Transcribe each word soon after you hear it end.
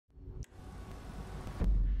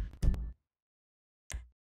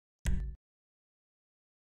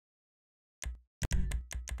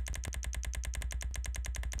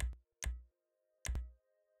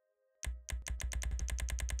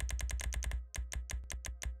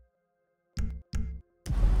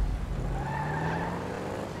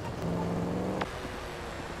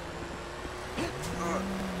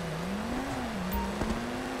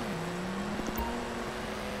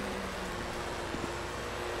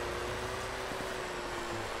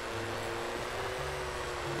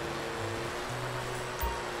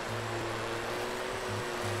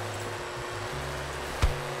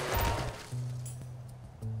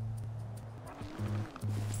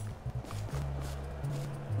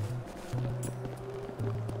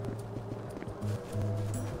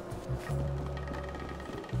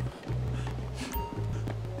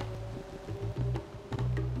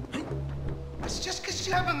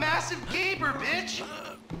you have a massive gaper, bitch!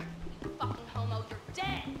 Fucking homo, you're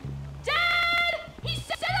dead! Dad! He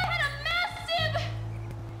said I had a massive...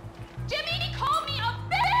 Jimmy, he called me a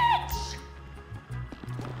bitch!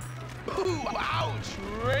 Ooh, ouch!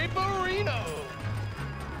 Raperino!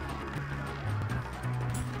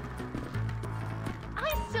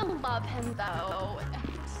 I still love him, though.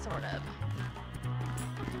 Sort of.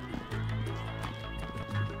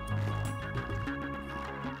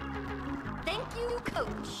 Thank you,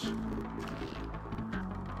 Coach.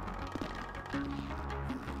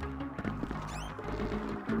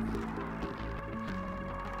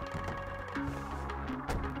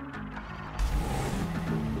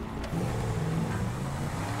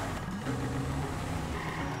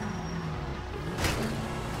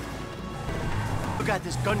 Who got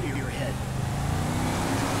this gun to your head?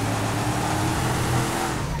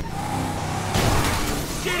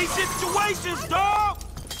 Shitty situations, dog!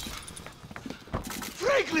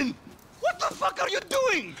 Franklin! What the fuck are you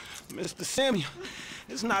doing? Mr. Samuel,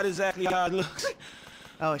 it's not exactly how it looks.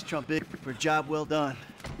 I always trump big for a job well done.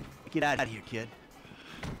 Get out of here, kid.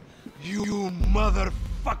 You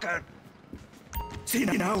motherfucker! See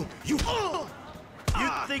now, you... You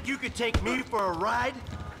think you could take me for a ride?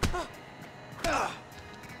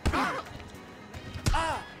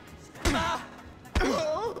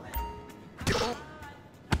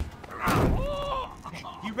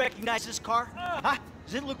 You recognize this car? Huh?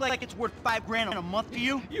 Does it look like it's worth $5 grand a month to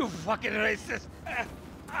you? You fucking racist!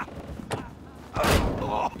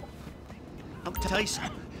 I'll tell you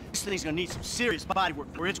something. This thing's gonna need some serious body work,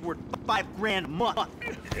 or it's worth $5 grand a month.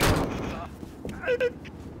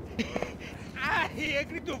 He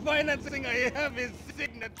agreed to financing. I have his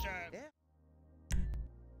signature.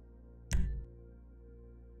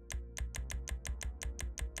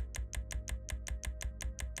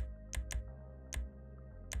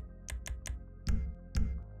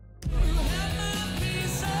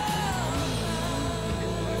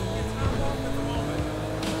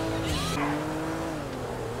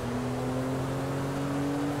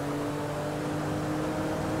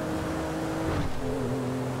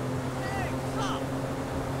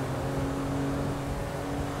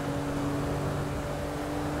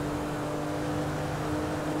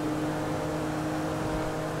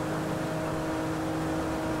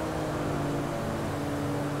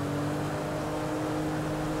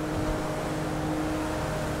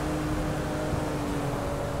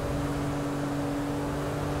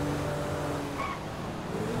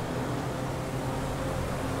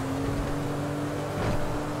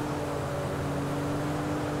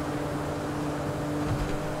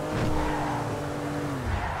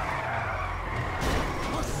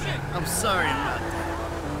 I'm sorry about that.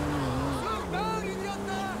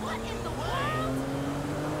 What in the world?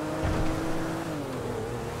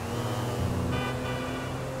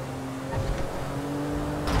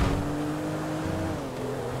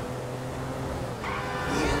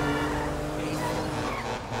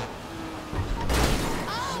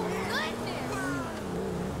 Oh, goodness!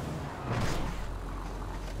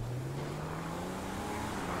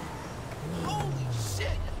 Holy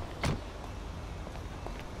shit!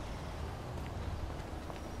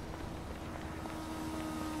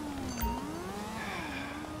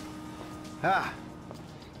 Ah,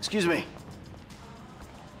 excuse me.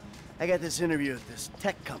 I got this interview at this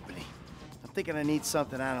tech company. I'm thinking I need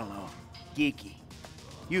something, I don't know, geeky,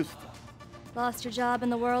 youthful. Lost your job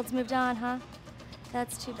and the world's moved on, huh?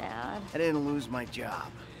 That's too bad. I didn't lose my job.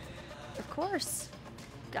 Of course.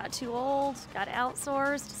 Got too old, got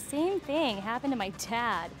outsourced. Same thing happened to my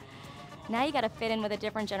dad. Now you gotta fit in with a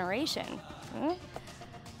different generation. Huh?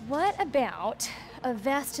 What about a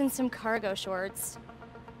vest and some cargo shorts?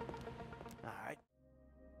 All right.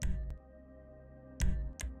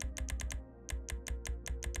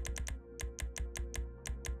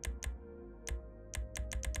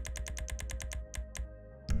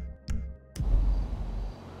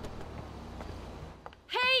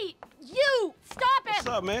 Hey, you! Stop it! What's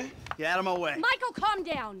up, man? Get out of my way. Michael, calm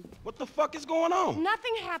down. What the fuck is going on?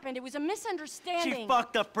 Nothing happened. It was a misunderstanding. She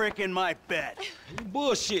fucked a prick in my bed. You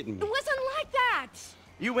bullshitting me. It wasn't like that.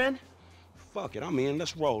 You in? Fuck it, I'm in.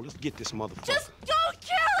 Let's roll. Let's get this motherfucker. Just don't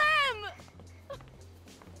kill him!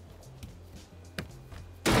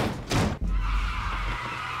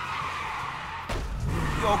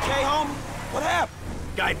 You okay, homie? What happened?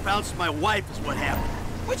 Guy bounced my wife is what happened.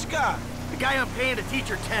 Which guy? The guy I'm paying to teach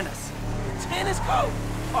her tennis. Tennis coach?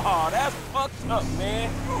 Oh, that's fucked up, man.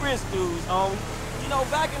 You rich dudes, homie. You know,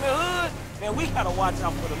 back in the hood, man, we gotta watch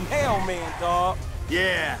out for the mailman, dog.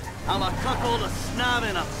 Yeah, I'm a cuckold, a snob,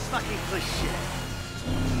 and a fucking cliche.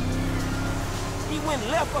 He went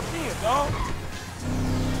left up here, dog.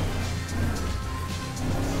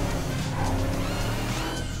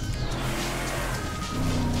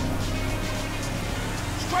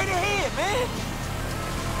 shit, man!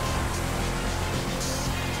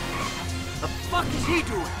 The fuck is he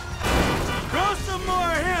doing? Throw some more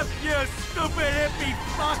hip, you stupid hippie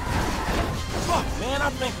fuck! Fuck, man, I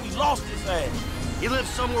think we lost his ass. He lives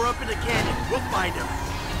somewhere up in the canyon. We'll find him.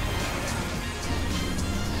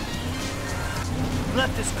 He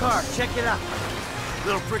left his car. Check it out.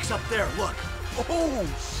 Little prick's up there. Look. Oh,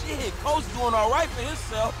 shit. Cole's doing all right for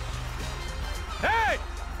himself. Hey!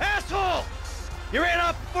 Asshole! You ran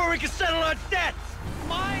off before we could settle our debts!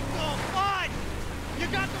 Michael, what? You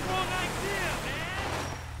got the wrong idea,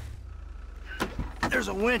 man! There's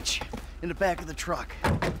a winch in the back of the truck.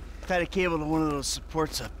 Tied a cable to one of those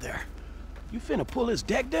supports up there. You finna pull his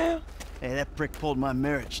deck down? Hey, that prick pulled my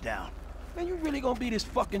marriage down. Man, you really gonna be this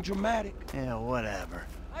fucking dramatic? Yeah, whatever.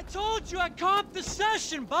 I told you I'd comp the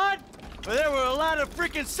session, bud! Well, there were a lot of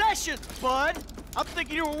freaking sessions, bud! I'm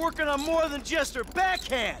thinking you were working on more than just her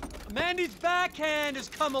backhand. Mandy's backhand has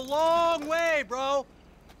come a long way, bro.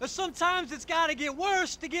 But sometimes it's gotta get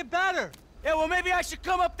worse to get better. Yeah, well, maybe I should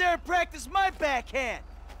come up there and practice my backhand.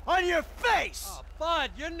 On your face! Oh,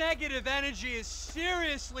 bud, your negative energy is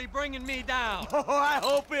seriously bringing me down. Oh, I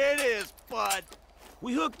hope it is, bud.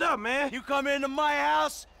 We hooked up, man. You come into my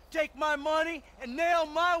house, take my money, and nail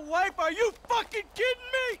my wife? Are you fucking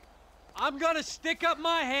kidding me? I'm gonna stick up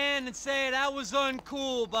my hand and say that was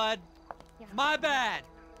uncool, bud. My bad.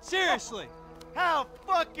 Seriously. How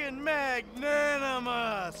fucking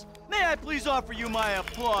magnanimous! May I please offer you my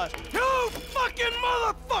applause? You fucking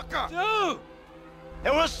motherfucker! Dude!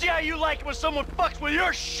 And we'll see how you like it when someone fucks with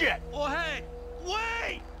your shit! Oh, hey!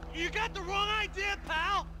 Wait! You got the wrong idea,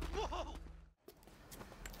 pal! Whoa!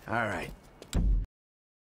 All right.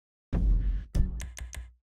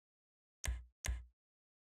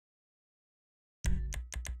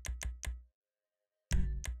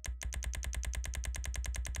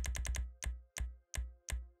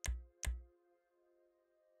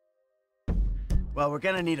 Well, we're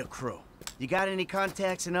gonna need a crew. You got any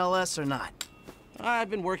contacts in LS or not?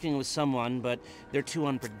 I've been working with someone, but they're too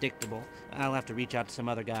unpredictable. I'll have to reach out to some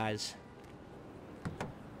other guys.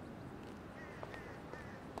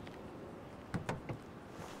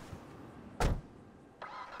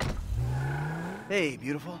 Hey,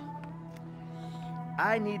 beautiful.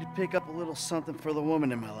 I need to pick up a little something for the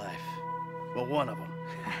woman in my life. Well, one of them.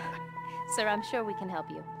 Sir, I'm sure we can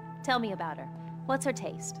help you. Tell me about her. What's her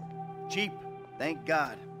taste? Cheap, thank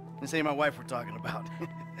God. This ain't my wife we're talking about.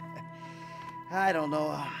 I don't know.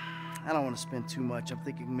 I don't want to spend too much. I'm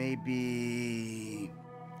thinking maybe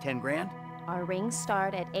 10 grand? Our rings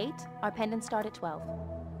start at 8, our pendants start at 12.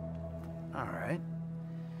 All right.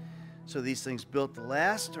 So these things built to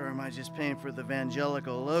last, or am I just paying for the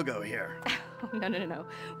Evangelical logo here? No.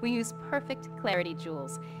 We use perfect clarity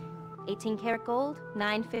jewels. 18 karat gold,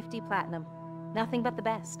 950 platinum. Nothing but the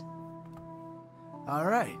best. All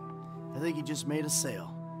right. I think you just made a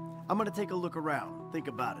sale. I'm gonna take a look around, think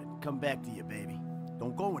about it, come back to you, baby.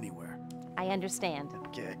 Don't go anywhere. I understand.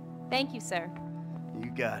 Okay. Thank you, sir. You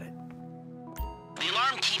got it. The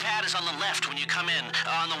alarm keypad is on the left when you come in,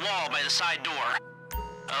 on the wall by the side door.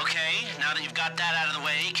 Okay, now that you've got that out of the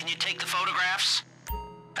way, can you take the photographs?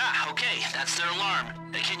 Ah, okay, that's their alarm.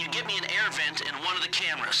 Can you get me an air vent in one of the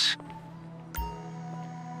cameras?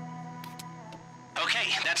 Okay,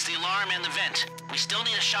 that's the alarm and the vent. We still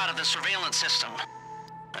need a shot of the surveillance system.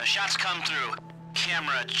 Shots come through.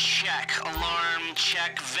 Camera, check. Alarm,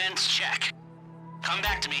 check. Vents, check. Come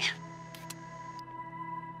back to me.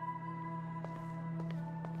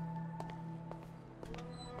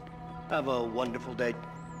 Have a wonderful day.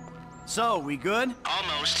 So, we good?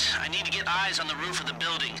 Almost. I need to get eyes on the roof of the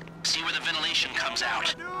building. See where the ventilation comes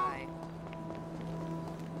out.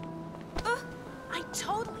 I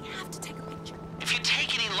totally have to take a picture. If you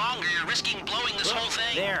take any longer, you're risking blowing this whole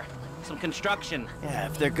thing. There. Some construction. Yeah,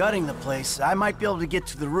 if they're gutting the place, I might be able to get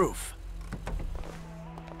to the roof.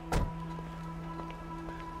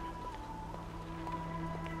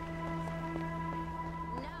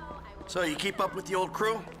 So, you keep up with the old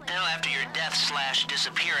crew? Well, after your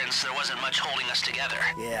death/disappearance, there wasn't much holding us together.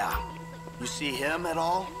 Yeah. You see him at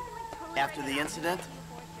all? After the incident?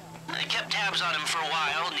 I kept tabs on him for a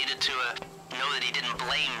while, needed to know that he didn't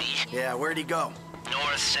blame me. Yeah, where'd he go?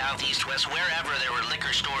 North, south, east, west, wherever there were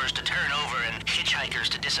liquor stores to turn over and hitchhikers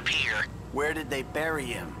to disappear. Where did they bury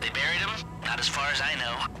him? They buried him? Not as far as I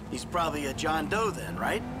know. He's probably a John Doe then,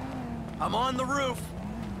 right? I'm on the roof.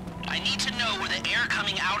 I need to know where the air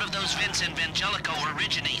coming out of those vents in Vangelico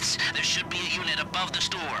originates. There should be a unit above the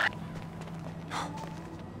store.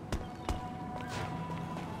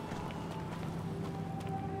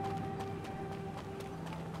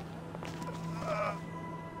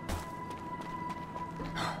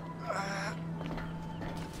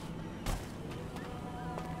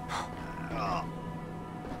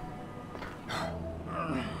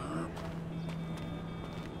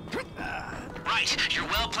 right, you're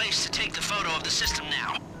well placed to take the photo of the system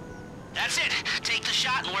now. That's it. Take the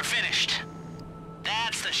shot and we're finished.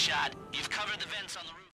 That's the shot. You've covered the vents on the roof.